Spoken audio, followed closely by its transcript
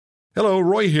Hello,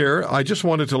 Roy here. I just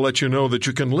wanted to let you know that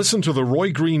you can listen to The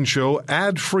Roy Green Show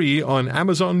ad-free on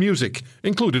Amazon Music,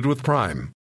 included with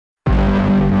Prime.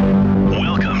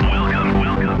 Welcome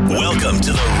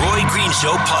to The Roy Green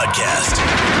Show podcast.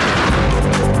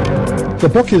 The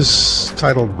book is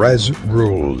titled Res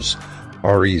Rules,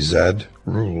 R-E-Z,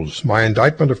 Rules, My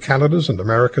Indictment of Canada's and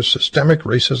America's Systemic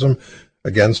Racism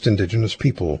Against Indigenous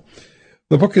People.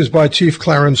 The book is by Chief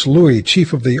Clarence Louie,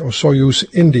 chief of the Osoyoos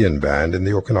Indian Band in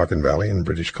the Okanagan Valley in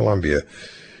British Columbia.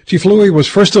 Chief Louie was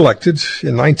first elected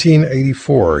in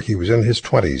 1984. He was in his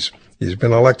 20s. He's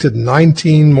been elected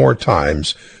 19 more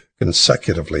times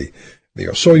consecutively. The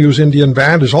Osoyoos Indian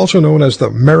Band is also known as the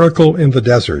Miracle in the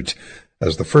Desert,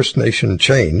 as the First Nation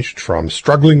changed from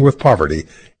struggling with poverty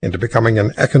into becoming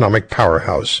an economic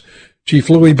powerhouse.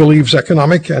 Chief Louie believes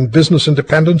economic and business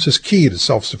independence is key to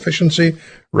self-sufficiency,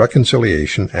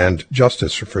 reconciliation, and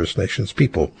justice for First Nations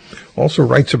people. Also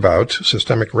writes about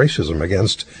systemic racism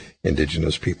against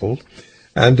Indigenous people.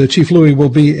 And Chief Louie will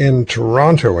be in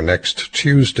Toronto next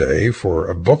Tuesday for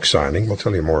a book signing. We'll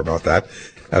tell you more about that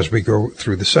as we go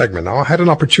through the segment. Now, I had an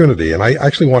opportunity, and I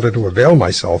actually wanted to avail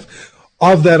myself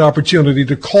of that opportunity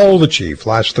to call the Chief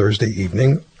last Thursday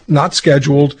evening, not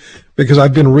scheduled, because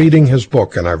I've been reading his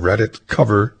book, and I've read it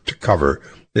cover to cover.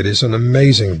 It is an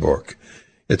amazing book.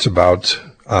 It's about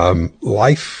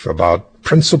life, about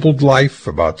principled life,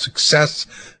 about success,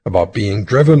 about being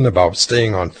driven, about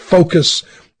staying on focus,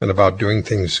 and about doing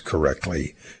things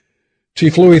correctly.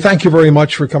 Chief Louie, thank you very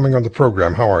much for coming on the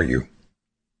program. How are you?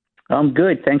 I'm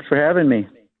good. Thanks for having me.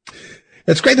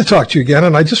 It's great to talk to you again,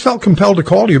 and I just felt compelled to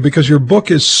call you because your book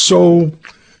is so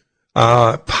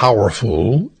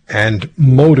powerful and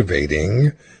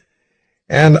motivating.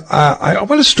 And I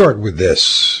want to start with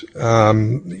this.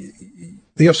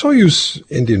 The Osoyoos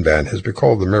Indian Band has been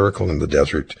called the Miracle in the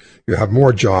Desert. You have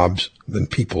more jobs than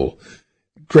people.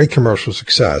 Great commercial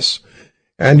success.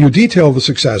 And you detail the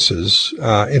successes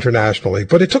internationally.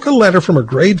 But it took a letter from a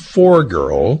grade 4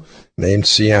 girl named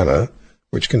Sienna,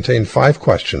 which contained 5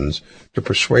 questions, to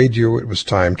persuade you it was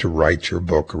time to write your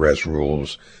book, Res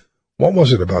Rules. What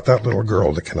was it about that little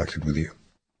girl that connected with you?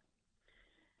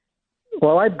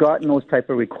 Well, I've gotten those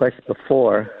type of requests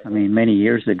before, many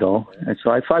years ago. And so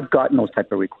I've gotten those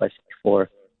type of requests before.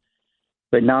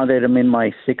 But now that I'm in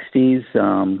my 60s,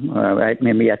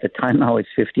 maybe at the time I was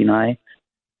 59,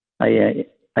 I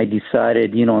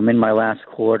decided, I'm in my last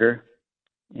quarter,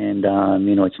 and,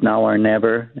 it's now or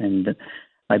never. And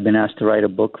I've been asked to write a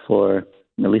book for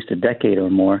at least a decade or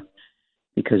more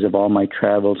because of all my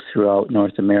travels throughout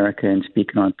North America and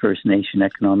speaking on First Nation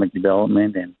economic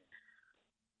development and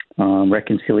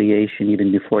reconciliation,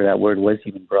 even before that word was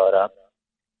even brought up.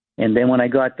 And then when I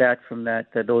got that from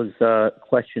those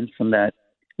questions from that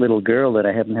little girl that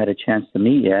I haven't had a chance to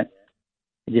meet yet,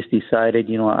 I just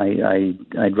decided,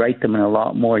 I'd write them in a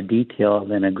lot more detail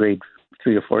than a grade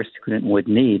 3 or 4 student would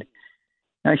need.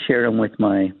 I share them with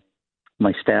my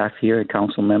staff here,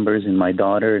 council members, and my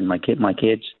daughter and my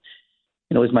kids.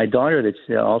 It was my daughter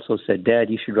that also said, "Dad,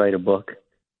 you should write a book."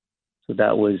 So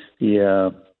that was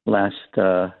the last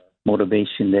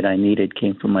motivation that I needed,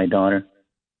 came from my daughter.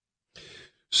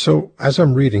 So as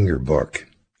I'm reading your book,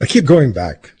 I keep going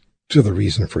back to the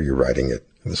reason for you writing it,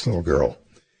 this little girl.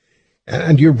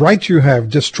 And you write you have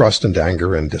distrust and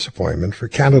anger and disappointment for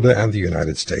Canada and the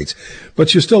United States,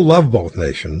 but you still love both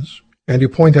nations. And you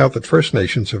point out that First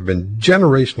Nations have been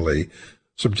generationally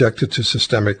subjected to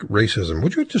systemic racism.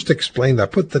 Would you just explain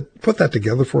that? Put that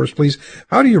together for us, please.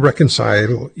 How do you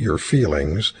reconcile your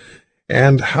feelings?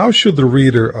 And how should the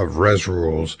reader of Res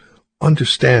Rules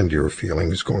understand your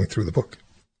feelings going through the book?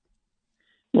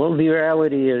 Well, the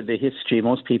reality of the history,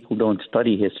 most people don't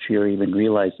study history or even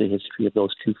realize the history of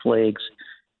those two flags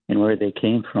and where they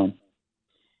came from.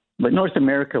 But North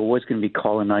America was going to be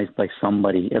colonized by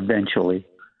somebody eventually.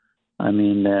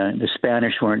 The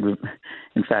Spanish weren't,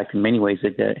 in fact, in many ways,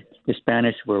 the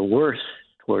Spanish were worse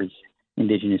towards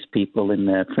Indigenous people than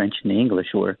the French and the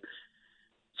English were.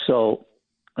 So,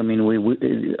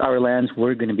 our lands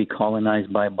were going to be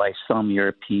colonized by some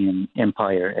European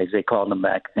empire, as they called them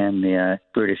back then, the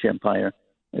British Empire,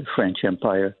 the French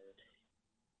Empire.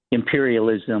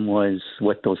 Imperialism was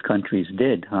what those countries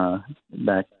did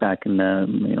back in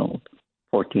the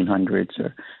 1400s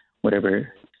or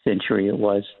whatever century it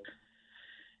was.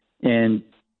 And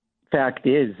fact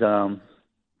is,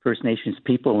 First Nations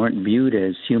people weren't viewed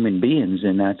as human beings,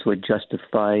 and that's what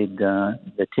justified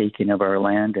the taking of our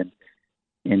land and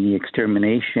the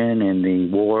extermination and the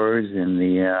wars and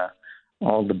the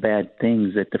all the bad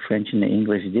things that the French and the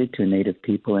English did to Native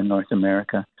people in North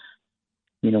America.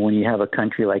 When you have a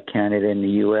country like Canada and the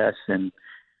U.S. and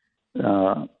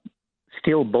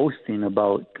still boasting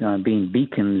about being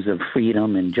beacons of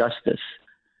freedom and justice,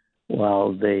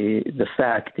 while the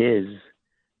fact is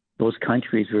those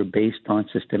countries were based on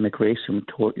systemic racism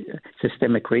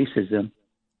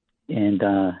and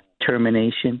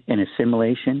termination and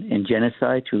assimilation and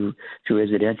genocide through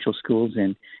residential schools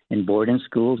and boarding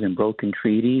schools and broken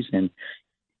treaties. And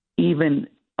even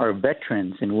our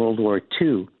veterans in World War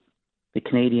II, the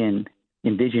Canadian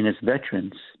Indigenous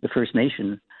veterans, the First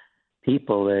Nation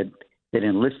people that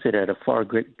enlisted at a far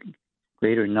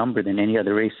greater number than any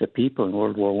other race of people in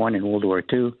World War I and World War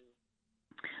II,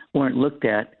 weren't looked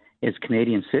at as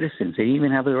Canadian citizens. They didn't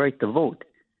even have the right to vote.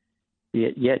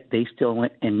 Yet they still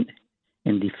went and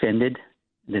defended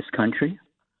this country.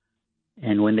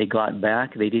 And when they got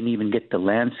back, they didn't even get the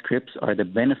land scripts or the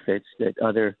benefits that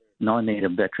other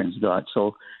non-Native veterans got.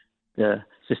 So the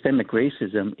systemic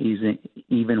racism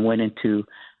even went into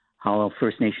how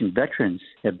First Nation veterans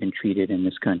have been treated in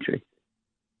this country.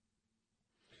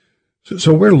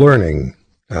 So we're learning,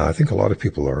 I think a lot of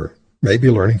people are maybe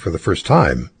learning for the first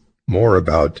time, more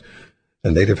about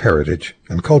a Native heritage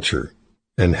and culture,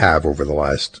 and have over the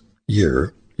last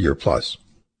year plus.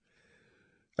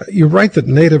 You write that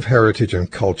Native heritage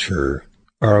and culture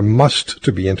are a must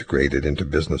to be integrated into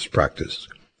business practice,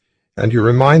 and you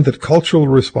remind that cultural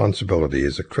responsibility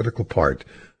is a critical part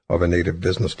of a Native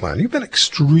business plan. You've been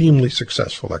extremely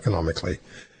successful economically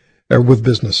with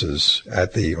businesses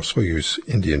at the Osoyoos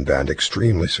Indian Band,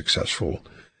 extremely successful.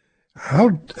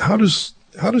 How does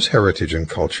heritage and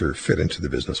culture fit into the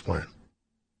business plan?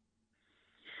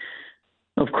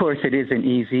 Of course, it isn't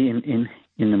easy in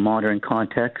the modern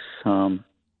context.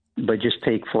 But just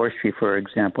take forestry, for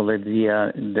example.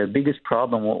 The biggest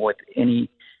problem with any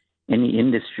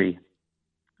industry,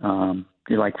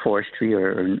 like forestry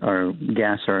or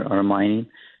gas or mining,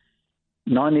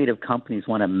 non-Native companies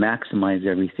want to maximize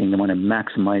everything. They want to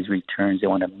maximize returns. They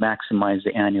want to maximize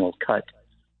the annual cut.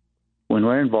 When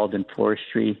we're involved in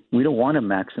forestry, we don't want to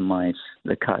maximize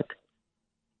the cut.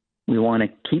 We want to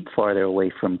keep farther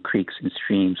away from creeks and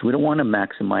streams. We don't want to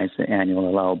maximize the annual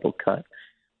allowable cut.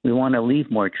 We want to leave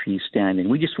more trees standing.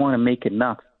 We just want to make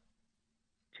enough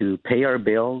to pay our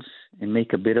bills and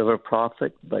make a bit of a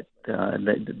profit. But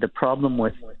the problem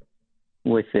with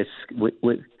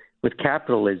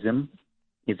capitalism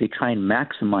is they try and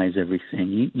maximize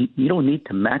everything. You don't need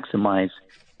to maximize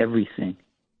everything.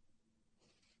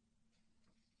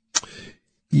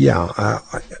 Yeah,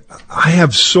 I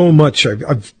have so much.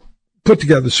 I've put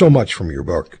together so much from your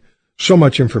book, so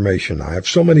much information. I have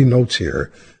so many notes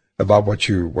here about what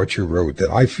you wrote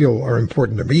that I feel are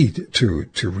important to me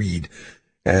to read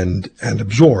and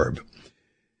absorb.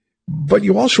 But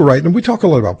you also write, and we talk a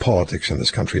lot about politics in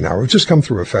this country now. We've just come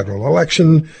through a federal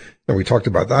election, and we talked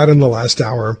about that in the last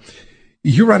hour.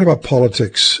 You write about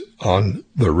politics on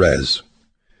the res.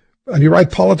 And you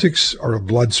write, politics are a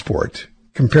blood sport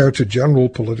compared to general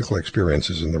political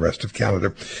experiences in the rest of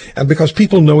Canada. And because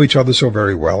people know each other so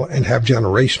very well and have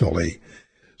generationally.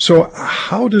 So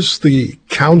how does the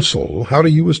council, how do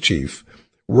you as chief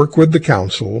work with the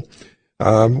council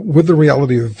with the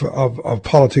reality of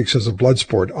politics as a blood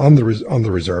sport on the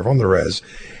reserve, on the res,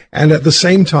 and at the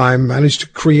same time manage to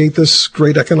create this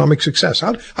great economic success?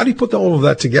 How do you put all of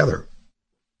that together?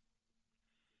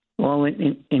 Well,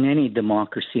 in any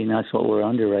democracy, and that's what we're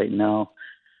under right now,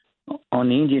 on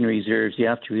the Indian reserves, you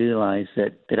have to realize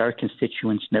that our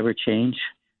constituents never change.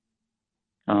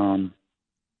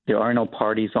 There are no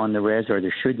parties on the res, or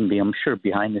there shouldn't be. I'm sure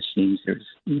behind the scenes there's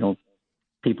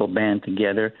people band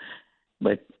together,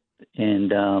 but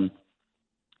it's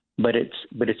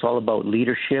all about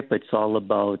leadership. It's all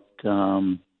about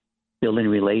building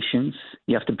relations.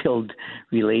 You have to build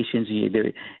relations.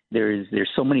 There's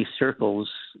so many circles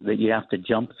that you have to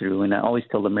jump through. And I always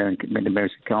tell the American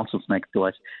councils next to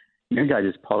us, your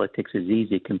guys' politics is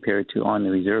easy compared to on the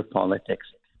reserve politics,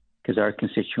 because our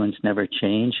constituents never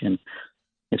change. And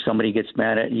if somebody gets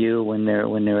mad at you when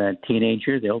they're a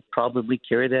teenager, they'll probably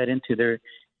carry that into their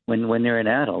when they're an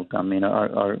adult. I mean,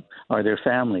 or their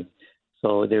family.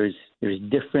 So there's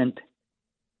different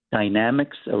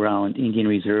dynamics around Indian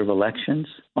Reserve elections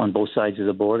on both sides of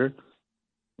the border,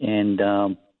 and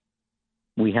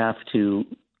we have to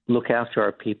look after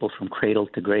our people from cradle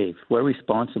to grave. We're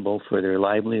responsible for their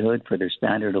livelihood, for their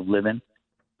standard of living,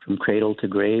 from cradle to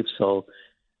grave. So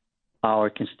our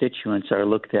constituents are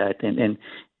looked at, and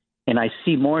I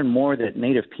see more and more that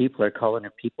Native people are calling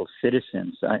their people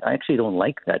citizens. I actually don't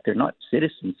like that. They're not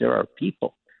citizens; they're our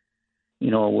people.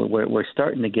 We're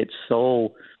starting to get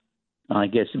so, I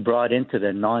guess, brought into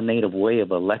the non-Native way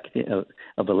of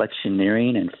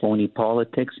electioneering and phony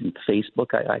politics and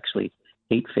Facebook. I actually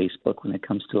hate Facebook when it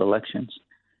comes to elections.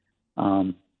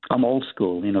 I'm old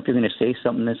school. If you're going to say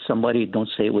something to somebody, don't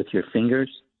say it with your fingers.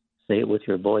 Say it with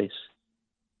your voice.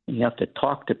 And you have to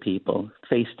talk to people.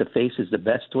 Face to face is the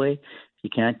best way. If you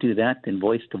can't do that, then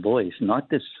voice to voice. Not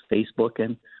this Facebook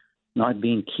and not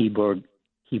being keyboard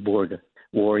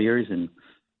warriors and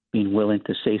being willing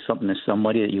to say something to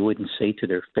somebody that you wouldn't say to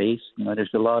their face. There's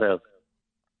a lot of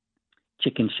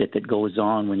chicken shit that goes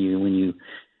on when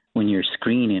you're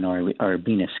screening or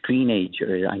being a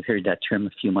screenager. I heard that term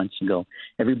a few months ago.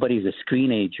 Everybody's a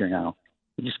screenager now.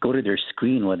 You just go to their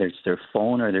screen, whether it's their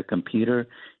phone or their computer,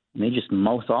 and they just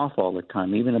mouth off all the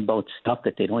time, even about stuff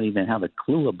that they don't even have a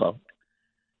clue about.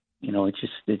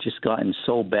 It's just gotten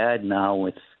so bad now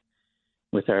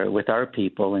with our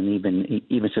people and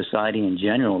even society in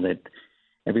general that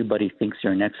everybody thinks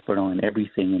they're an expert on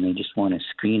everything and they just want to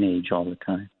screen age all the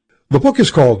time. The book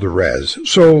is called The Res.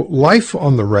 So, Life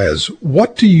on the Res,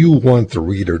 what do you want the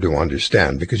reader to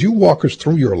understand? Because you walk us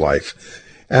through your life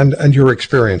and your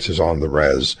experiences on the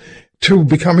Res to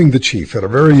becoming the chief at a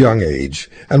very young age,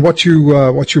 and what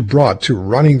you brought to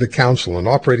running the council and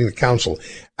operating the council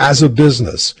as a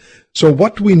business. So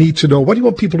what do we need to know? What do you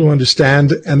want people to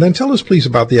understand? And then tell us, please,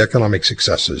 about the economic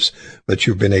successes that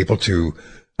you've been able to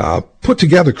put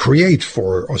together, create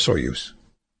for Osoyoos.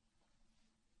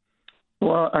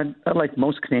 Well, I'd like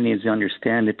most Canadians to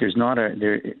understand that there's not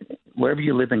wherever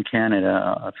you live in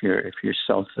Canada, if you're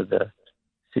south of the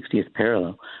 60th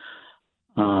parallel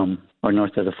or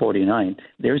north of the 49th,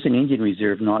 there's an Indian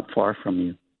reserve not far from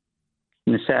you.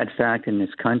 And the sad fact in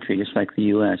this country, just like the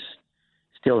U.S.,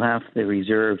 still half the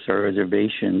reserves or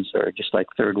reservations are just like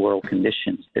third world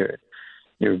conditions. They're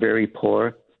very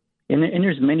poor. And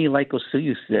there's many like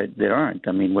Osoyoos that aren't.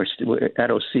 I mean, we're at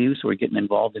Osoyoos, we're getting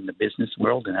involved in the business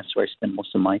world, and that's where I spend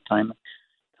most of my time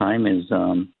is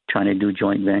trying to do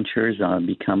joint ventures,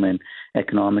 becoming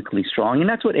economically strong. And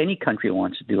that's what any country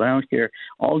wants to do. I don't care.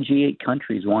 All G8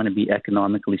 countries want to be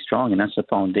economically strong, and that's the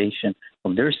foundation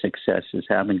of their success, is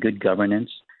having good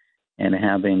governance and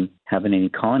having an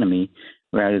economy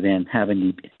rather than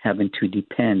having to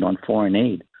depend on foreign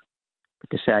aid. But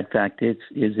the sad fact is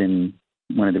in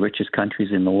one of the richest countries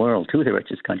in the world, two of the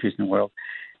richest countries in the world,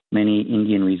 many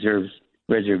Indian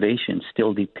reservations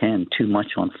still depend too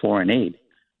much on foreign aid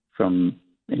from,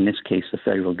 in this case, the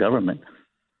federal government.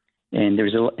 And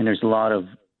there's a lot of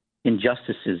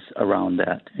injustices around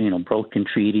that. Broken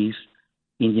treaties,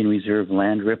 Indian Reserve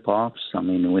land rip-offs. I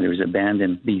mean, there was a band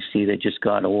in BC that just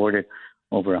got awarded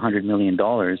over $100 million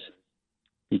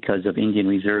because of Indian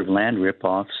Reserve land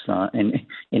rip-offs. And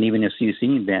even if you've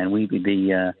seen band,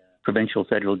 the provincial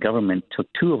federal government took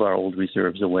two of our old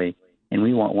reserves away, and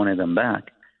we want one of them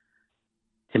back.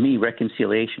 To me,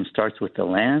 reconciliation starts with the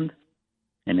land,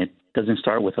 and it doesn't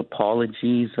start with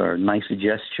apologies or nice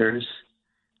gestures,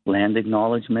 land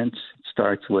acknowledgments. It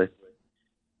starts with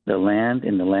the land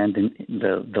and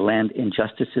the land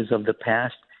injustices of the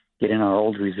past, getting our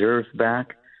old reserves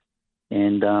back,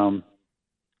 and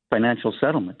financial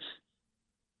settlements.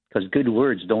 Because good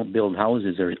words don't build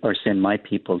houses or send my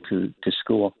people to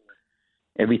school.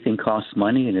 Everything costs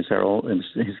money, and as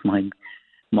my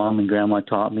mom and grandma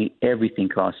taught me, everything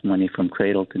costs money from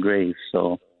cradle to grave.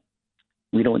 So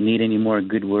we don't need any more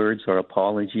good words or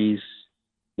apologies.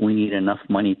 We need enough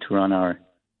money to run our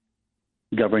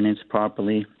governance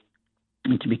properly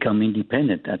and to become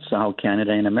independent. That's how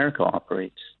Canada and America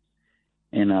operates.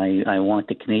 And I want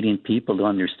the Canadian people to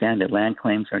understand that land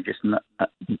claims are just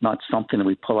not something that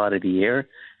we pull out of the air.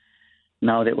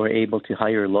 Now that we're able to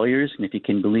hire lawyers, and if you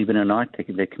can believe it or not,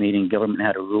 the Canadian government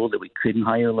had a rule that we couldn't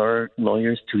hire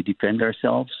lawyers to defend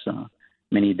ourselves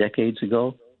many decades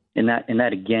ago. And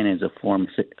that again is a form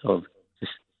of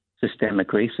systemic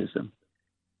racism.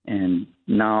 And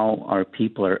now our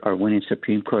people are winning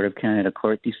Supreme Court of Canada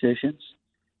court decisions,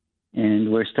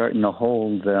 and we're starting to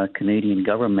hold the Canadian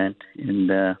government in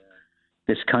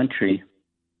this country,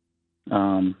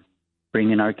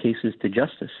 bringing our cases to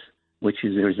justice,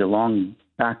 there's a long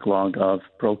backlog of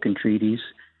broken treaties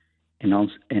and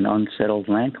unsettled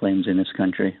land claims in this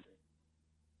country.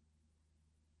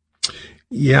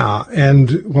 Yeah,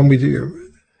 and when we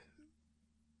do,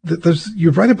 you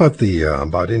write about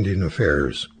about Indian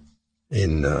affairs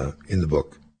in the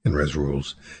book in Res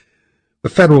Rules, the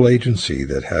federal agency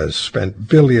that has spent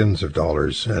billions of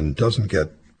dollars and doesn't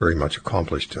get very much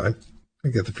accomplished. I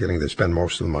get the feeling they spend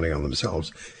most of the money on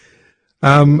themselves.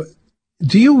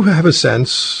 Do you have a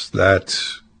sense that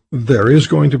there is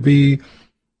going to be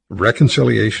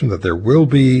reconciliation, that there will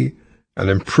be an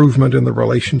improvement in the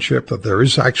relationship, that there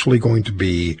is actually going to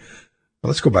be,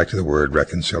 let's go back to the word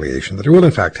reconciliation, that it will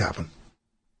in fact happen?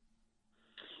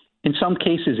 In some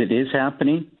cases it is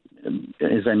happening.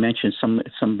 as I mentioned,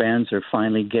 some bands are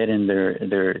finally getting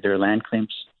their land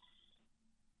claims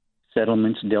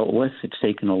settlements dealt with. It's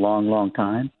taken a long, long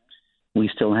time. We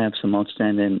still have some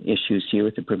outstanding issues here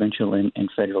with the provincial and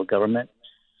federal government.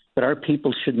 But our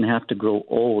people shouldn't have to grow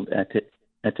old at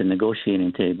the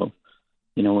negotiating table.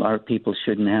 You know, our people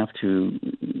shouldn't have to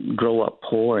grow up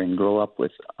poor and grow up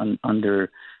with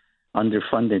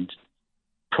underfunded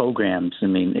programs. I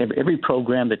mean, every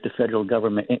program that the federal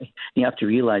government, you have to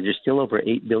realize there's still over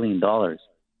 $8 billion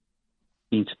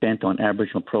being spent on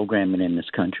Aboriginal programming in this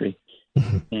country.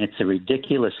 Mm-hmm. And it's a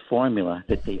ridiculous formula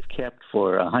that they've kept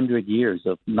for 100 years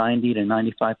of 90 to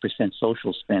 95%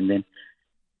 social spending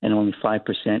and only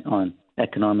 5% on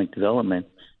economic development.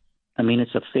 I mean,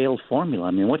 it's a failed formula.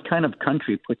 I mean, what kind of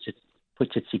country puts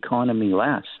its economy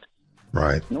last?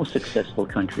 Right. No successful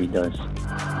country does.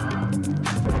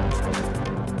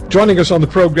 Joining us on the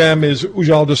program is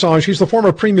Ujjal Dosanjh. He's the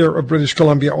former Premier of British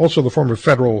Columbia, also the former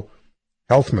federal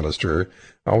health minister.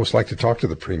 I always like to talk to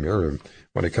the Premier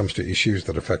when it comes to issues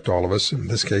that affect all of us. In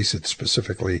this case, it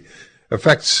specifically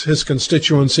affects his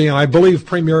constituency. And I believe,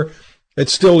 Premier,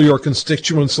 it's still your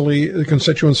constituency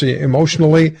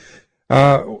emotionally.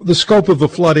 The scope of the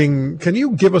flooding, can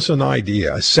you give us an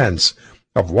idea, a sense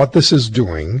of what this is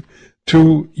doing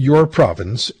to your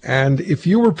province? And if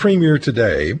you were Premier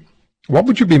today, what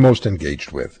would you be most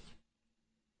engaged with?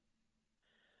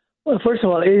 Well, first of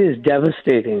all, it is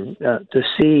devastating to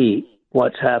see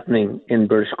what's happening in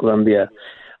British Columbia.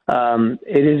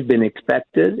 It has been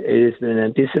expected, it has been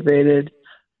anticipated,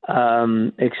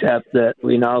 except that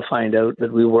we now find out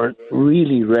that we weren't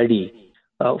really ready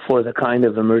for the kind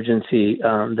of emergency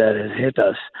that has hit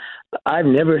us. I've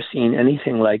never seen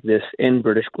anything like this in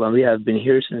British Columbia. I've been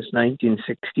here since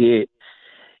 1968.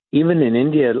 Even in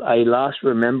India, I last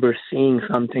remember seeing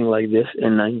something like this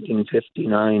in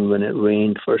 1959 when it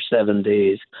rained for 7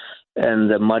 days, and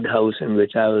the mud house in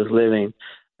which I was living,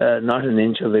 not an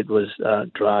inch of it was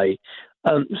dry.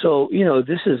 So, you know,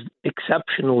 this is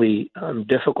exceptionally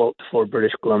difficult for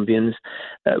British Columbians.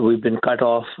 We've been cut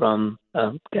off from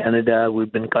Canada.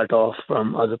 We've been cut off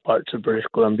from other parts of British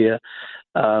Columbia.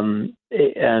 And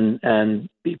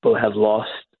people have lost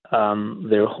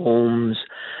their homes,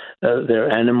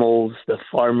 their animals. The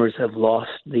farmers have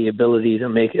lost the ability to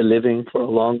make a living for a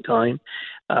long time.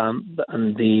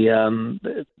 And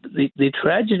the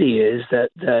tragedy is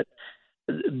that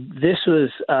this was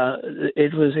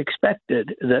it was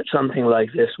expected that something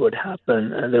like this would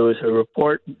happen. There was a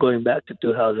report going back to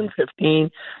 2015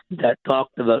 that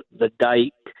talked about the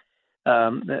dike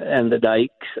and the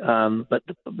dikes, but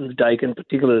the dike in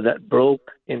particular that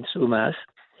broke in Sumas.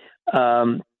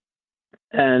 And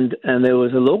there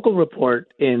was a local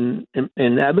report in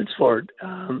Abbotsford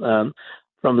from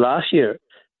last year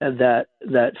that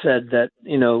said that,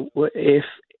 you know, if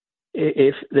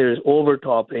there's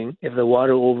overtopping, if the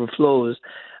water overflows,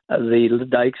 the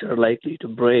dikes are likely to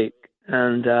break.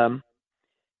 And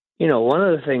you know, one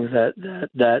of the things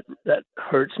that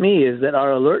hurts me is that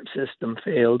our alert system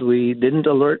failed. We didn't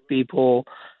alert people.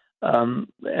 And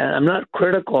I'm not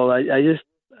critical.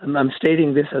 I'm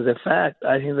stating this as a fact.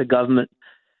 I think the government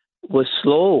was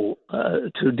slow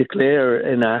to declare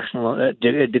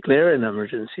declare an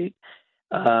emergency.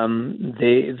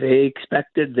 They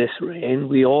expected this rain.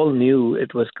 We all knew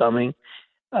it was coming,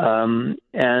 and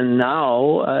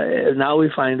now we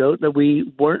find out that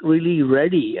we weren't really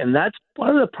ready. And that's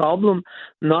part of the problem.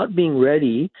 Not being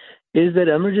ready is that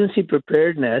emergency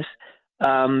preparedness,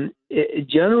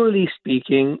 generally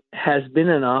speaking, has been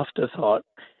an afterthought.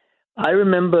 I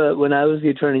remember when I was the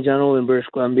Attorney General in British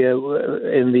Columbia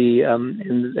in the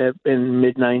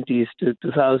mid '90s to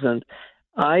 2000.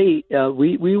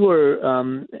 We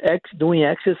were doing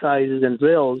exercises and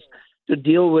drills to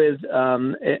deal with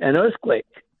an earthquake.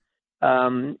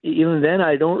 Even then,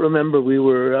 I don't remember we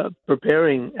were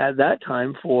preparing at that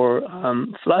time for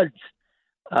floods.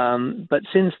 But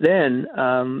since then,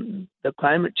 the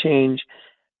climate change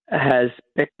has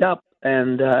picked up,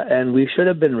 and we should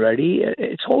have been ready.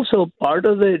 It's also part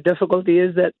of the difficulty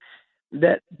is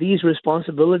that these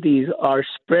responsibilities are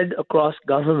spread across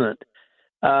government.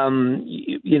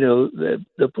 You know,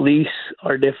 the police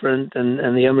are different,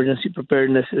 and the emergency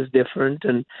preparedness is different,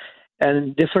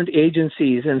 and different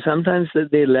agencies, and sometimes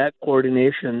they lack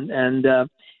coordination. And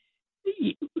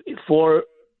for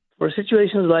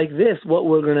situations like this, what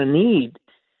we're going to need,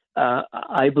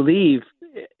 I believe,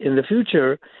 in the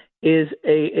future, is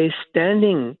a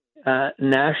standing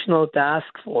national task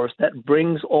force that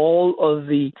brings all of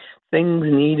the things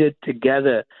needed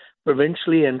together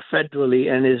provincially and federally,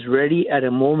 and is ready at a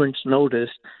moment's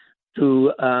notice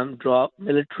to drop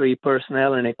military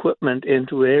personnel and equipment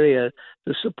into areas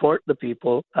to support the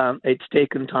people. It's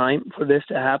taken time for this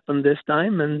to happen this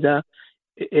time, and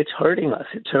it's hurting us.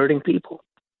 It's hurting people.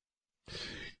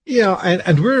 Yeah,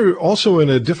 and we're also in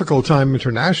a difficult time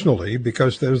internationally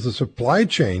because there's the supply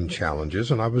chain challenges.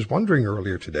 And I was wondering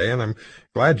earlier today, and I'm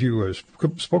glad you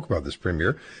spoke about this,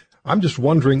 Premier. I'm just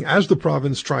wondering, as the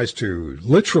province tries to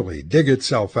literally dig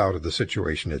itself out of the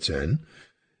situation it's in,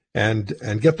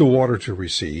 and get the water to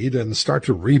recede and start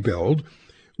to rebuild,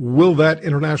 will that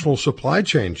international supply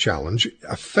chain challenge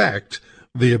affect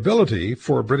the ability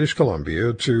for British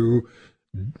Columbia to,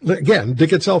 again,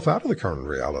 dig itself out of the current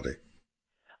reality?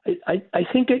 I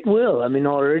think it will. I mean,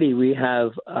 already we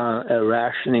have a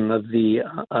rationing of the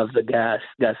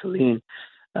gasoline,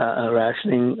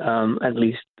 rationing at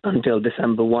least until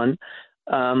December 1.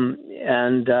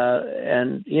 And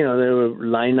you know, there were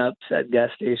lineups at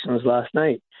gas stations last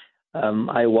night.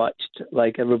 I watched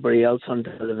like everybody else on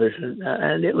television,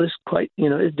 and it was quite, you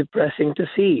know, it's depressing to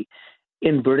see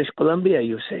in British Columbia,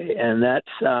 you say, and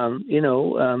that's, you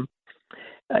know,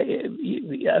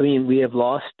 I mean, we have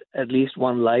lost at least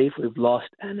one life. We've lost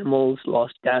animals,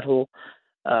 lost cattle.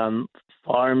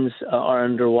 Farms are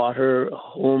underwater.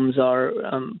 Homes are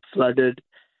flooded.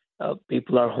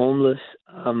 People are homeless.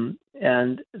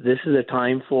 And this is a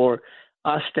time for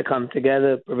us to come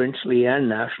together provincially and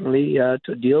nationally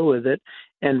to deal with it,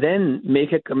 and then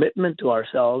make a commitment to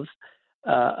ourselves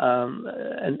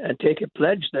and take a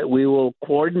pledge that we will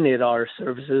coordinate our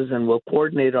services and will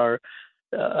coordinate our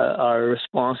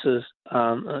responses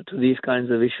to these kinds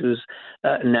of issues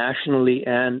nationally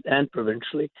and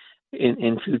provincially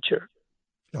in future.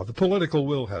 Now, the political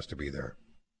will has to be there.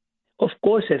 Of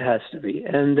course, it has to be,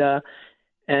 and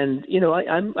you know,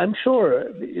 I'm sure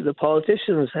the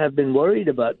politicians have been worried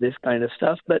about this kind of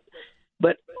stuff, but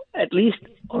at least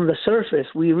on the surface,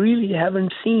 we really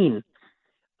haven't seen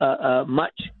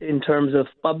much in terms of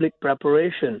public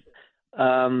preparation.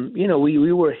 You know,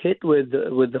 we were hit with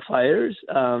the fires.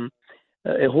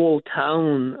 A whole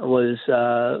town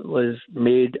was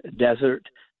made desert,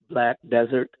 black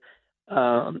desert,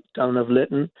 town of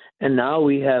Lytton, and now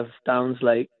we have towns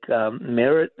like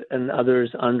Merritt and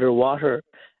others underwater,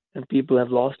 and people have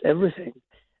lost everything,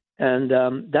 and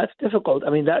that's difficult. I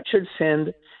mean, that should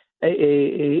send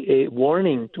a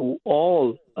warning to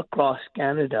all across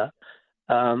Canada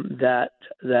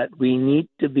that we need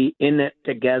to be in it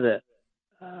together.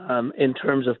 In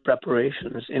terms of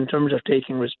preparations, in terms of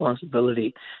taking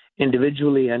responsibility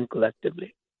individually and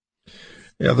collectively.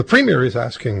 Yeah, the Premier is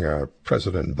asking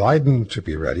President Biden to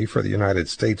be ready for the United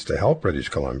States to help British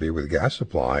Columbia with gas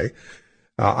supply.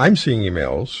 I'm seeing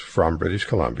emails from British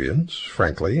Columbians,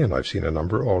 frankly, and I've seen a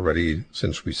number already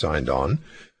since we signed on,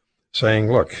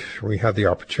 saying, look, we had the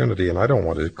opportunity, and I don't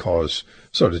want to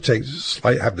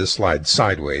have this slide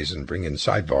sideways and bring in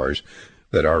sidebars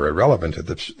that are irrelevant at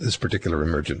this particular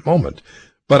emergent moment.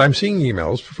 But I'm seeing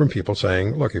emails from people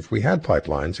saying, look, if we had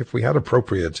pipelines, if we had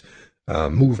appropriate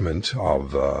movement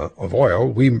of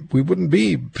oil, we wouldn't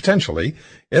be potentially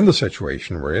in the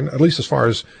situation we're in, at least as far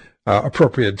as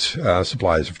appropriate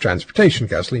supplies of transportation,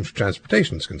 gasoline for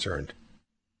transportation is concerned.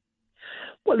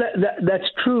 Well, that's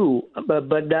true, but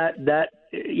that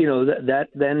you know that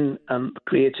then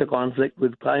creates a conflict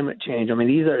with climate change. I mean,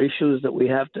 these are issues that we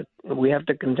have to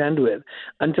contend with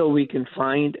until we can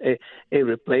find a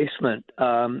replacement,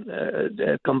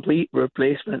 a complete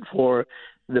replacement for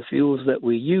the fuels that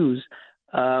we use.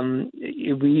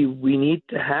 We need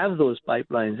to have those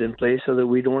pipelines in place so that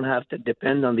we don't have to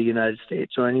depend on the United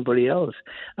States or anybody else.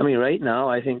 I mean, right now,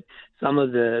 I think some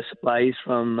of the supplies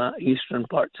from eastern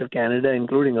parts of Canada,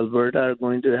 including Alberta, are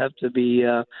going to have to be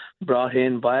brought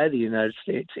in by the United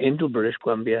States into British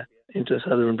Columbia, into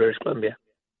southern British Columbia.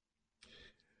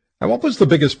 And what was the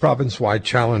biggest province-wide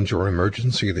challenge or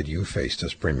emergency that you faced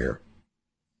as Premier?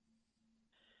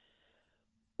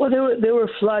 Well, there were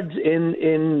floods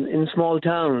in small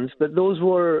towns, but those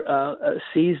were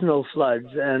seasonal floods,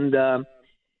 and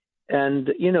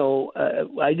you know,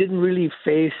 I didn't really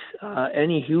face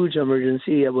any huge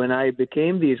emergency when I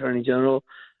became the Attorney General.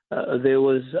 There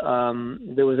was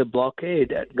a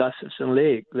blockade at Gustafson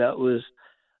Lake that was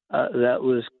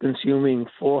consuming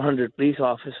 400 police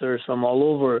officers from all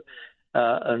over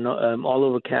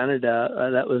Canada.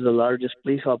 That was the largest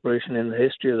police operation in the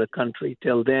history of the country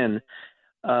till then.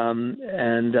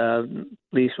 And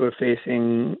police were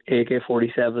facing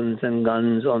AK-47s and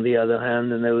guns on the other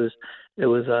hand, and there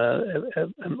was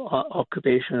an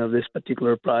occupation of this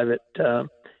particular private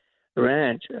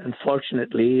ranch.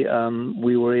 Unfortunately,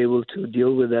 we were able to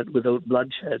deal with that without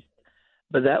bloodshed,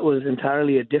 but that was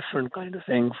entirely a different kind of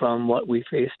thing from what we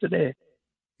face today.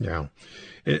 Yeah.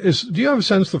 Do you have a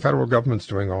sense the federal government's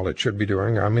doing all it should be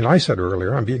doing? I mean, I said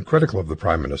earlier, I'm being critical of the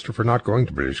Prime Minister for not going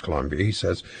to British Columbia. He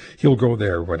says he'll go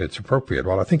there when it's appropriate.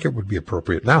 Well, I think it would be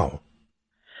appropriate now.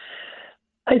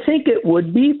 I think it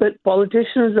would be, but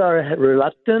politicians are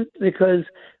reluctant because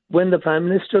when the Prime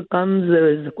Minister comes,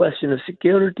 there is a question of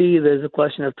security, there's a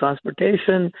question of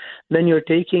transportation. Then he'd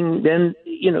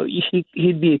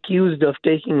be accused of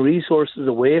taking resources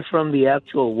away from the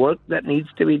actual work that needs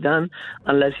to be done,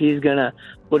 unless he's going to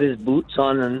put his boots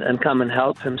on and come and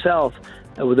help himself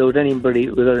without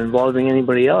involving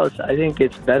anybody else. I think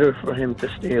it's better for him to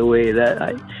stay away.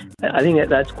 I think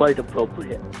that's quite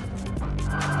appropriate.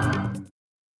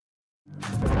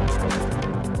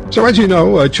 So as you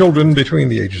know, children between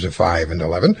the ages of 5 and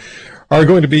 11 are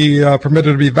going to be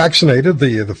permitted to be vaccinated,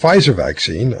 the Pfizer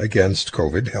vaccine against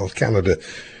COVID. Health Canada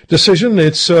decision.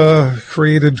 It's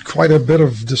created quite a bit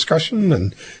of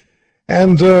discussion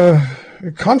and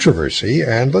controversy.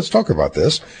 And let's talk about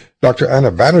this. Dr.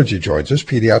 Anna Banerjee joins us,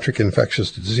 pediatric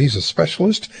infectious diseases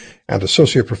specialist and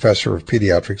associate professor of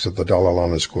pediatrics at the Dalla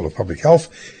Lana School of Public Health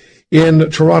in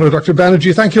Toronto. Dr.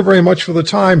 Banerjee, thank you very much for the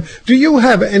time. Do you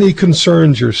have any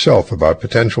concerns yourself about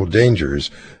potential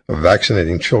dangers of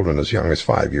vaccinating children as young as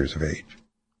 5 years of age?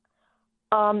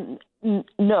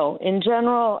 No. In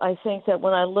general, I think that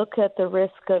when I look at the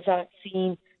risk of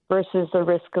vaccine versus the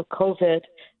risk of COVID,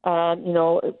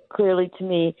 clearly to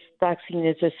me, vaccine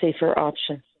is a safer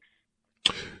option.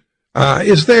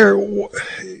 Is there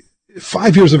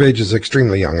 5 years of age is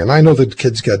extremely young, and I know that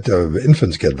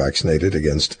infants get vaccinated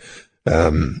against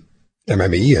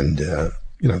MME, and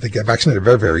they get vaccinated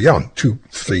very, very young, 2,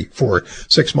 3, 4,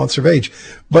 6 months of age.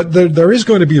 But there is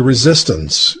going to be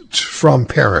resistance from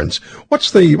parents.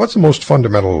 What's the most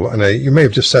fundamental? And you may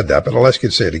have just said that, but I'll ask you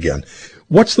to say it again.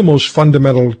 What's the most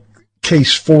fundamental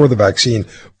case for the vaccine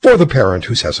for the parent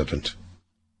who's hesitant?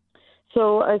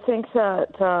 So I think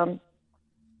that.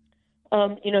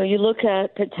 You look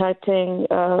at protecting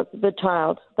the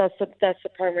child. That's the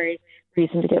primary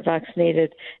reason to get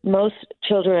vaccinated. Most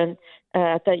children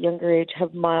at that younger age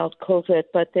have mild COVID,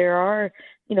 but there are,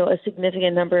 a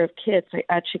significant number of kids that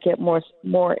actually get more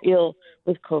ill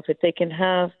with COVID. They can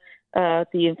have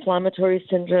the inflammatory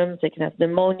syndromes. They can have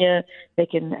pneumonia. They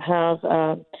can have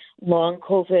long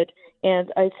COVID.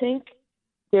 And I think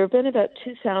there have been about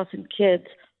 2,000 kids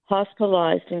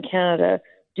hospitalized in Canada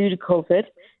due to COVID.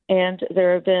 And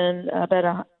there have been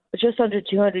about just under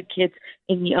 200 kids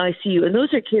in the ICU. And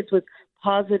those are kids with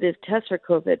positive tests for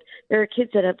COVID. There are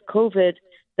kids that have COVID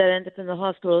that end up in the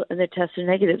hospital and their tests are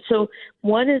negative. So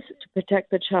one is to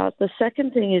protect the child. The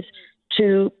second thing is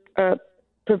to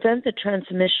prevent the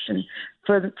transmission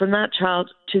from that child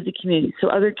to the community. So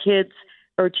other kids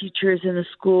or teachers in the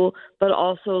school, but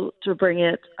also to bring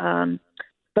it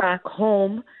back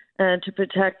home and to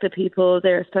protect the people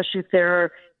there, especially if there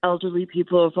are elderly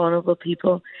people or vulnerable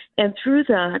people. And through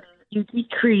that, you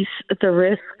decrease the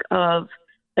risk of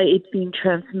it being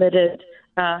transmitted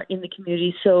in the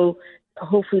community. So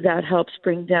hopefully that helps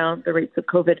bring down the rates of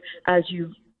COVID. As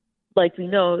you likely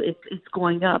know, it's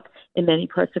going up in many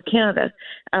parts of Canada.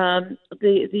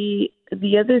 The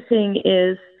other thing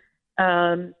is,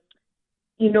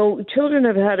 children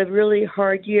have had a really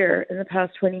hard year in the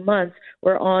past 20 months.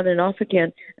 We're on and off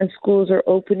again, and schools are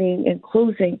opening and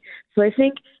closing. So I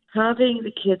think having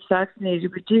the kids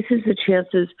vaccinated reduces the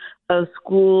chances of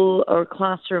school or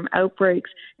classroom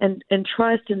outbreaks and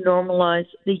tries to normalize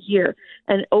the year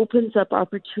and opens up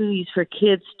opportunities for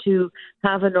kids to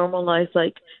have a normal life,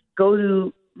 like go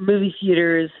to movie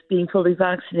theaters being fully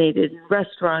vaccinated,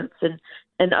 restaurants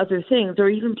and other things, or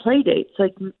even play dates.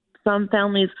 Like some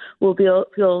families will feel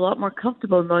a lot more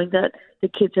comfortable knowing that the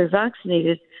kids are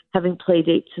vaccinated, having play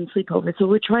dates and sleepovers. So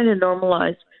we're trying to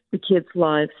normalize the kids'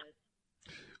 lives.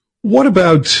 What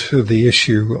about the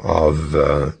issue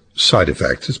of side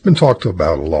effects? It's been talked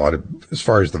about a lot as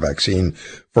far as the vaccine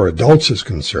for adults is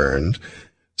concerned.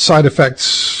 Side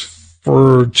effects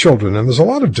for children, and there's a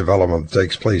lot of development that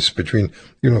takes place between,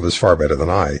 this far better than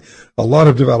I, a lot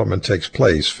of development takes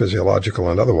place, physiological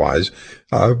and otherwise,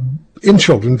 in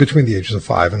children between the ages of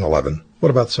 5 and 11. What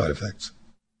about side effects?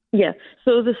 Yeah,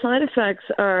 so the side effects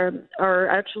are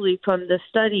actually from the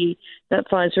study that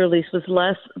Pfizer released was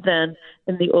less than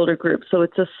in the older group. So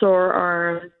it's a sore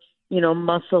arm,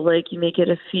 muscle ache, you may get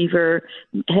a fever,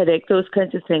 headache, those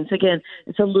kinds of things. Again,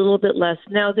 it's a little bit less.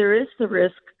 Now, there is the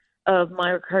risk of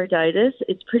myocarditis.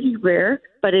 It's pretty rare,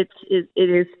 but it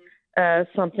is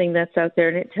something that's out there,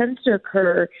 and it tends to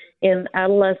occur in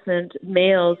adolescent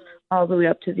males all the way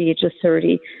up to the age of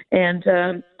 30.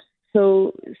 And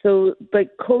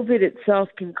but COVID itself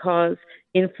can cause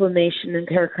inflammation and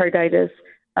pericarditis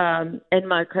and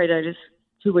myocarditis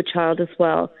to a child as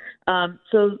well.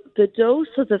 So the dose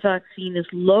of the vaccine is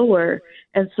lower,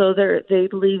 and so they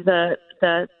believe that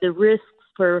the risks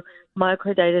for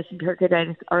myocarditis and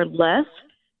pericarditis are less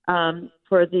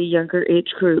for the younger age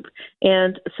group.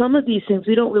 And some of these things,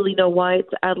 we don't really know why it's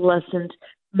adolescent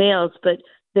males, but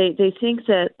they think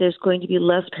that there's going to be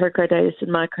less pericarditis and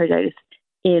myocarditis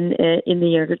in the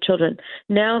younger children.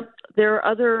 Now, there are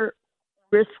other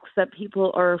risks that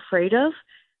people are afraid of.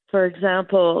 For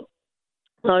example,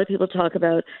 a lot of people talk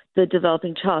about the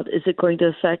developing child. Is it going to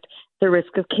affect the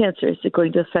risk of cancer? Is it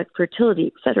going to affect fertility,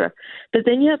 et cetera? But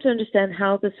then you have to understand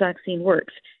how this vaccine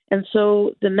works. And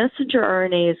so the messenger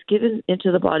RNA is given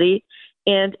into the body,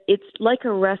 and it's like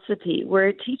a recipe where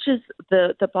it teaches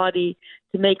the body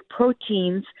to make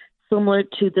proteins similar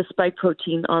to the spike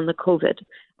protein on COVID.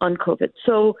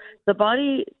 So the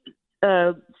body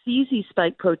sees these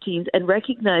spike proteins and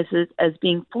recognizes as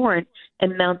being foreign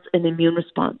and mounts an immune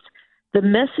response. The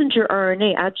messenger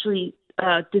RNA actually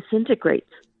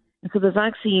disintegrates, and so the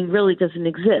vaccine really doesn't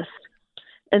exist.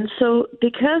 And so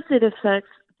because it affects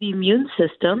the immune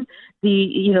system,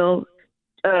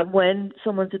 when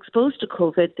someone's exposed to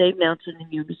COVID, they mount an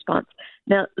immune response.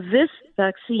 Now, this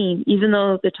vaccine, even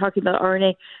though they're talking about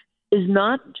RNA, is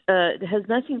not has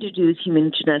nothing to do with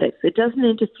human genetics. It doesn't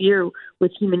interfere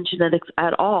with human genetics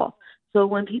at all. So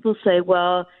when people say,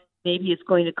 well, maybe it's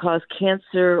going to cause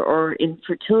cancer or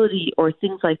infertility or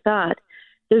things like that,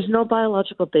 there's no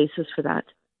biological basis for that.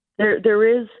 There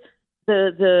is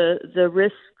the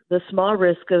risk, the small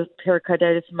risk of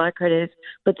pericarditis and myocarditis,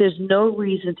 but there's no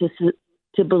reason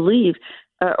to believe,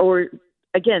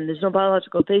 there's no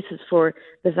biological basis for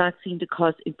the vaccine to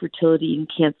cause infertility and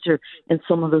cancer and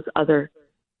some of those other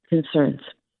concerns.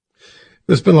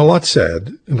 There's been a lot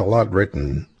said and a lot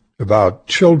written about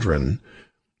children,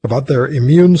 about their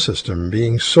immune system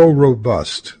being so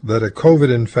robust that a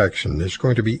COVID infection is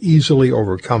going to be easily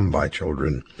overcome by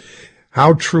children.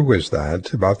 How true is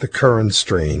that about the current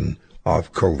strain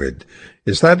of COVID?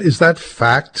 Is that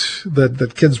fact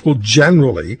that kids will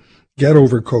generally get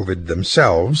over COVID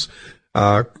themselves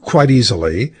quite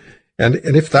easily? And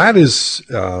if that is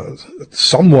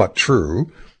somewhat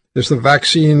true, is the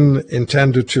vaccine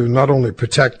intended to not only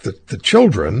protect the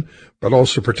children, but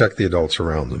also protect the adults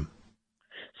around them?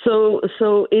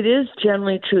 So it is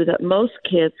generally true that most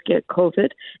kids get COVID,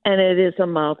 and it is a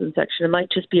mild infection. It might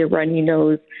just be a runny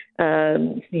nose,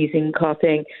 sneezing,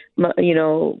 coughing,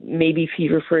 maybe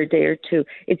fever for a day or two.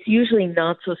 It's usually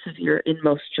not so severe in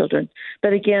most children.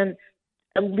 But again,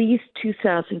 at least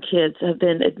 2,000 kids have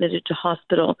been admitted to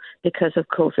hospital because of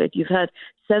COVID. You've had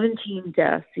 17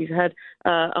 deaths. You've had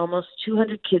almost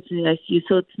 200 kids in the ICU.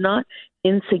 So it's not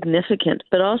insignificant.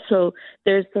 But also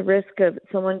there's the risk of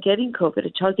someone getting COVID, a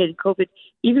child getting COVID,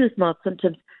 even with mild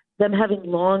symptoms, them having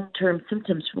long-term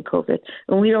symptoms from COVID.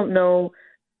 And we don't know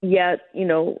yet,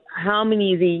 how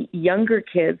many of the younger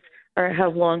kids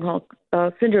have long-haul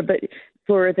syndrome. But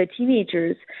for the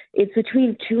teenagers, it's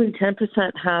between 2 and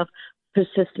 10% have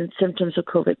persistent symptoms of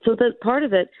COVID. So that part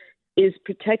of it is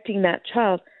protecting that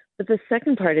child. But the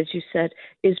second part, as you said,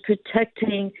 is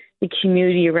protecting the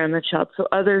community around the child. So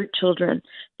other children,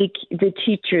 the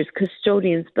teachers,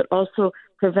 custodians, but also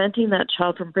preventing that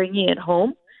child from bringing it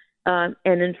home and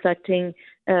infecting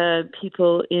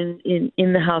people in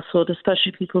the household,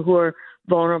 especially people who are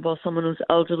vulnerable, someone who's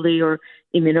elderly or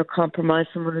immunocompromised,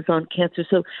 someone who's on cancer.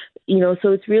 So,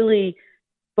 so it's really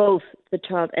both the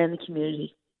child and the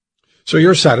community. So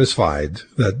you're satisfied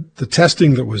that the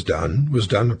testing that was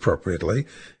done appropriately,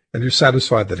 and you're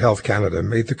satisfied that Health Canada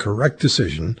made the correct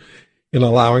decision in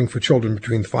allowing for children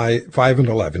between 5 and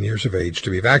 11 years of age to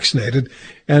be vaccinated,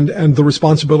 and the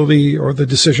responsibility or the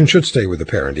decision should stay with the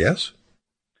parent, yes?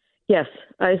 Yes,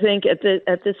 I think at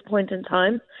this point in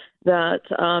time that,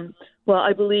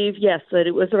 I believe, yes, that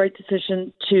it was the right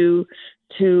decision to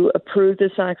approve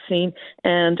this vaccine.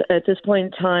 And at this point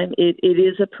in time, it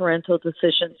is a parental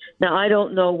decision. Now, I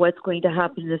don't know what's going to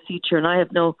happen in the future, and I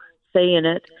have no say in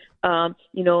it.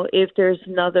 If there's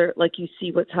another, like you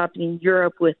see what's happening in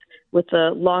Europe with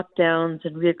the lockdowns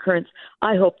and reoccurrence,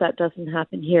 I hope that doesn't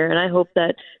happen here. And I hope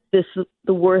that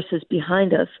the worst is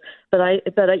behind us. But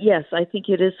yes, I think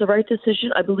it is the right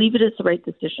decision. I believe it is the right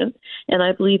decision. And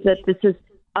I believe that this is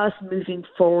us moving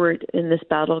forward in this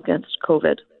battle against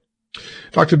COVID.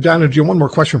 Dr. Banerjee, one more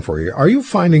question for you. Are you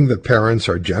finding that parents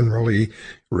are generally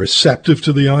receptive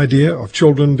to the idea of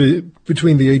children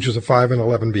between the ages of 5 and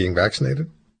 11 being vaccinated?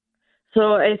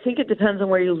 So I think it depends on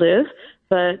where you live.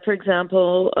 But for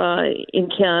example, in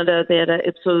Canada, they had an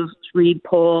Ipsos Reid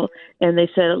poll, and they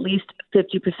said at least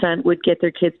 50% would get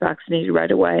their kids vaccinated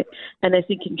right away. And I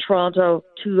think in Toronto,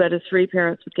 2 out of 3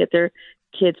 parents would get their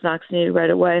kids vaccinated right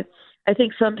away. I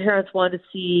think some parents want to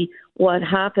see what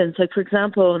happens. Like, for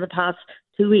example, in the past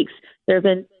 2 weeks, there have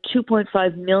been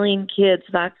 2.5 million kids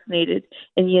vaccinated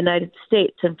in the United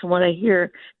States. And from what I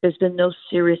hear, there's been no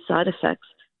serious side effects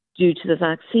due to the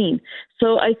vaccine.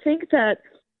 So I think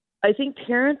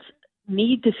parents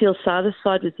need to feel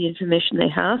satisfied with the information they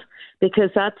have, because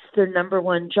that's their number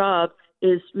one job,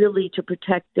 is really to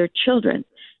protect their children.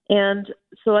 And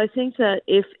so I think that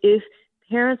if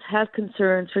parents have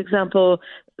concerns, for example,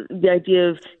 the idea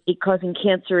of it causing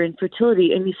cancer,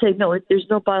 infertility, and you say, no, there's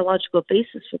no biological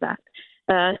basis for that,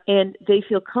 and they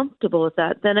feel comfortable with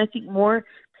that, then I think more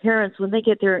parents, when they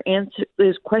get their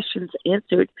questions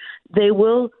answered, they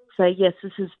will say, yes,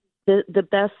 this is the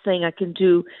best thing I can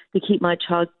do to keep my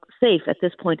child safe at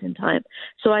this point in time.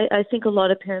 So I think a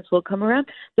lot of parents will come around.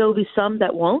 There will be some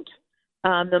that won't,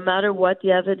 no matter what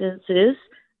the evidence is.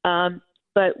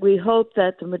 But we hope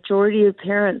that the majority of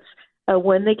parents,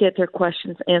 when they get their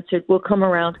questions answered, will come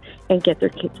around and get their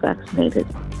kids vaccinated.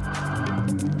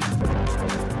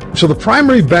 So the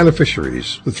primary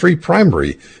beneficiaries, the 3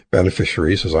 primary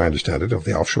beneficiaries, as I understand it, of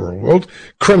the offshore world: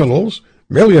 criminals,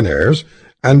 millionaires,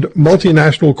 and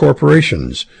multinational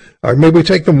corporations. May we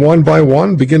take them one by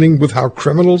one, beginning with how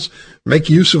criminals make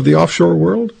use of the offshore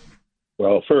world?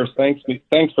 Well, first, thanks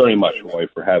very much, Roy,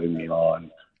 for having me on.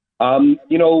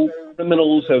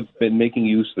 Criminals have been making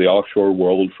use of the offshore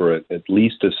world for at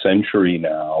least a century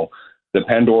now. The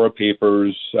Pandora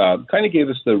Papers kind of gave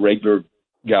us the regular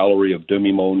gallery of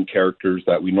demi-monde characters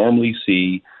that we normally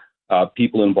see,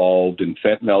 people involved in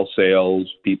fentanyl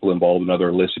sales, people involved in other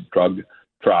illicit drug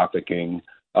trafficking.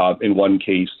 In one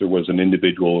case, there was an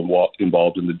individual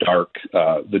involved in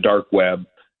the dark web,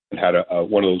 and had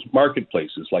one of those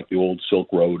marketplaces like the old Silk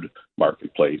Road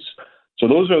marketplace. So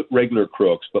those are regular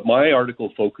crooks, but my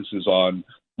article focuses on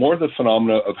more the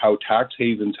phenomena of how tax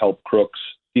havens help crooks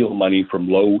steal money from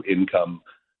low-income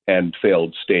and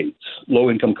failed states,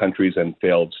 low-income countries and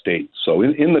failed states. So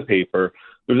in the paper,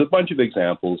 there's a bunch of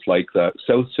examples like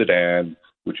South Sudan,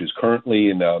 which is currently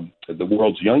in the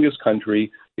world's youngest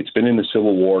country. It's been in a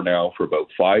civil war now for about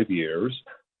 5 years.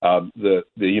 The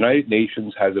United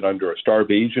Nations has it under a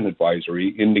starvation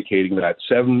advisory, indicating that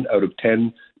 7 out of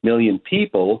 10 million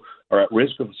people are at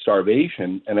risk of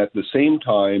starvation, and at the same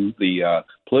time, the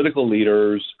political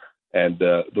leaders and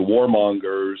the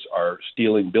warmongers are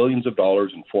stealing billions of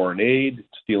dollars in foreign aid,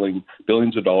 stealing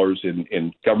billions of dollars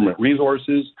in government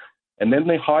resources, and then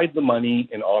they hide the money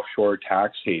in offshore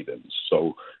tax havens.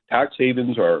 So tax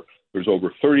havens there's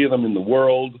over 30 of them in the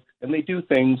world, and they do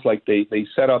things like they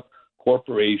set up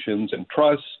corporations and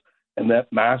trusts, and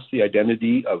that mask the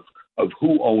identity of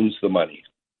who owns the money.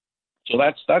 So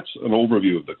that's an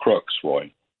overview of the crooks,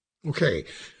 Roy. Okay.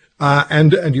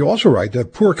 And you also write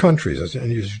that poor countries,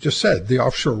 and you just said, the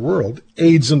offshore world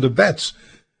aids and abets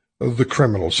the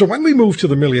criminals. So when we move to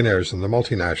the millionaires and the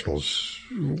multinationals,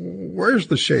 where's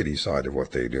the shady side of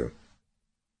what they do?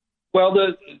 Well,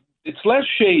 it's less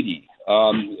shady.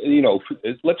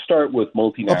 Let's start with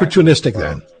multinationals. Opportunistic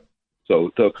then. So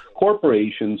the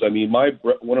corporations,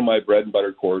 one of my bread and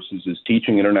butter courses is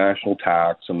teaching international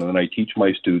tax, and then I teach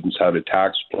my students how to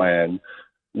tax plan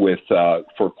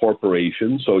for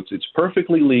corporations. So it's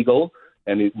perfectly legal,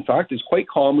 and it, in fact, is quite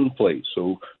commonplace.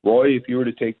 So, Roy, if you were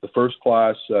to take the first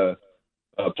class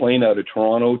plane out of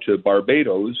Toronto to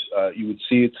Barbados, you would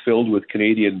see it's filled with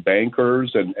Canadian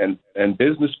bankers and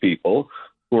business people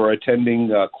who are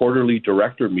attending quarterly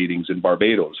director meetings in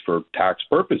Barbados for tax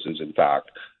purposes, in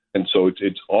fact. And so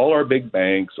it's all our big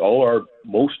banks,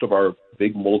 most of our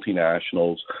big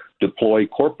multinationals deploy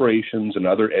corporations and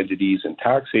other entities in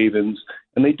tax havens,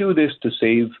 and they do this to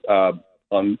save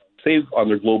on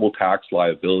their global tax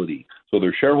liability. So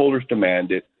their shareholders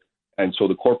demand it, and so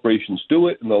the corporations do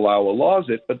it, and the law allows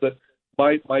it. But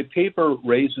my paper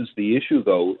raises the issue,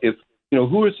 though,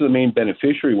 who is the main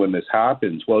beneficiary when this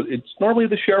happens? Well, it's normally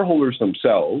the shareholders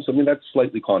themselves. That's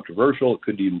slightly controversial. It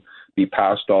could even be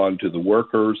passed on to the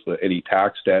workers, any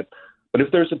tax debt. But if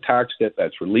there's a tax debt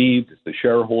that's relieved, it's the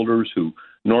shareholders who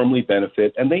normally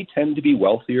benefit, and they tend to be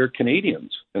wealthier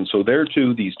Canadians. And so there,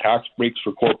 too, these tax breaks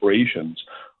for corporations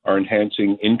are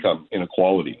enhancing income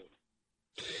inequality.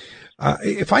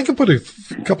 If I could put a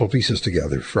couple of pieces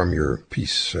together from your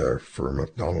piece for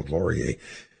MacDonald Laurier.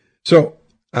 So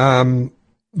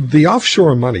the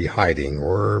offshore money hiding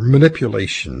or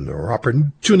manipulation or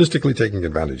opportunistically taking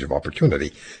advantage of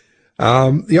opportunity,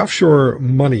 the offshore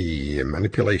money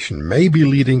manipulation may be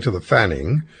leading to the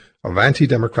fanning of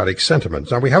anti-democratic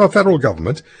sentiments. Now, we have a federal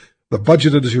government that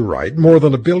budgeted, as you write, more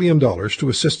than $1 billion to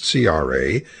assist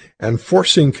CRA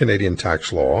enforcing Canadian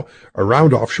tax law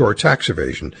around offshore tax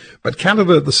evasion. But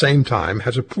Canada, at the same time,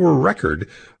 has a poor record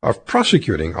of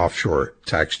prosecuting offshore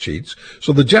tax cheats.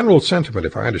 So the general sentiment,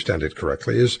 if I understand it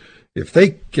correctly, is if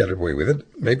they get away with it,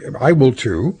 maybe I will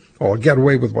too, or I'll get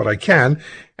away with what I can.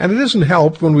 And it isn't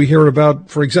helped when we hear about,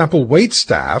 for example, wait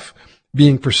staff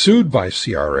being pursued by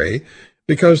CRA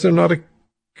because they're not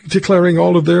declaring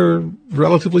all of their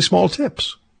relatively small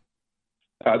tips.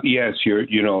 Yes,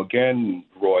 again,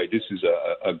 Roy, this is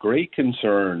a great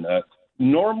concern.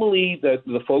 Normally,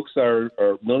 the folks are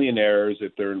millionaires.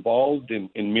 If they're involved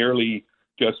in merely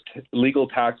just legal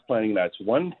tax planning, that's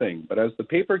one thing. But as the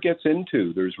paper gets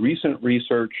into, there's recent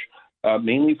research,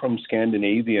 mainly from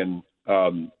Scandinavian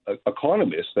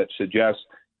economists, that suggests,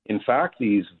 in fact,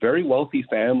 these very wealthy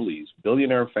families,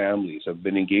 billionaire families, have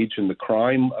been engaged in the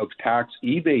crime of tax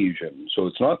evasion. So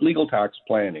it's not legal tax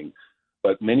planning,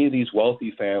 but many of these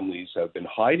wealthy families have been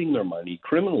hiding their money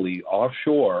criminally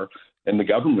offshore, and the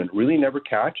government really never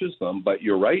catches them. But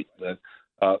you're right that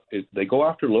they go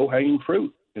after low-hanging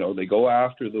fruit. They go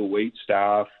after the wait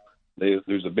staff.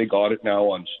 There's a big audit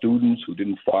now on students who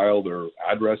didn't file their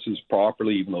addresses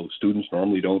properly, even though students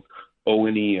normally don't owe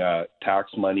any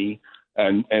tax money.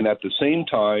 And at the same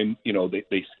time,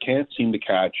 they can't seem to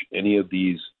catch any of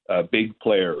these big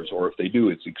players, or if they do,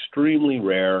 it's extremely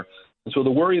rare. And so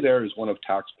the worry there is one of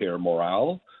taxpayer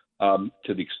morale,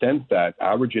 to the extent that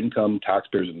average income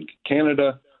taxpayers in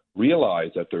Canada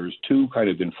realize that there's two kind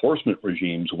of enforcement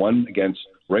regimes, one against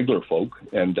regular folk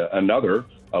and another,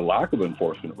 a lack of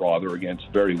enforcement rather, against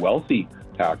very wealthy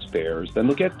taxpayers. Then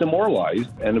they'll get demoralized,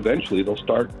 and eventually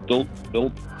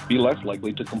they'll be less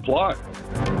likely to comply.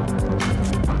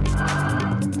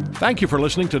 Thank you for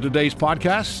listening to today's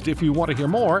podcast. If you want to hear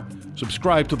more,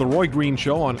 subscribe to The Roy Green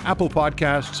Show on Apple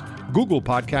Podcasts, Google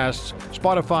Podcasts,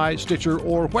 Spotify, Stitcher,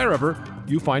 or wherever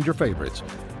you find your favorites.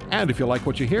 And if you like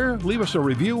what you hear, leave us a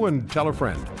review and tell a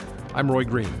friend. I'm Roy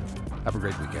Green. Have a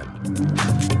great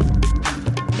weekend.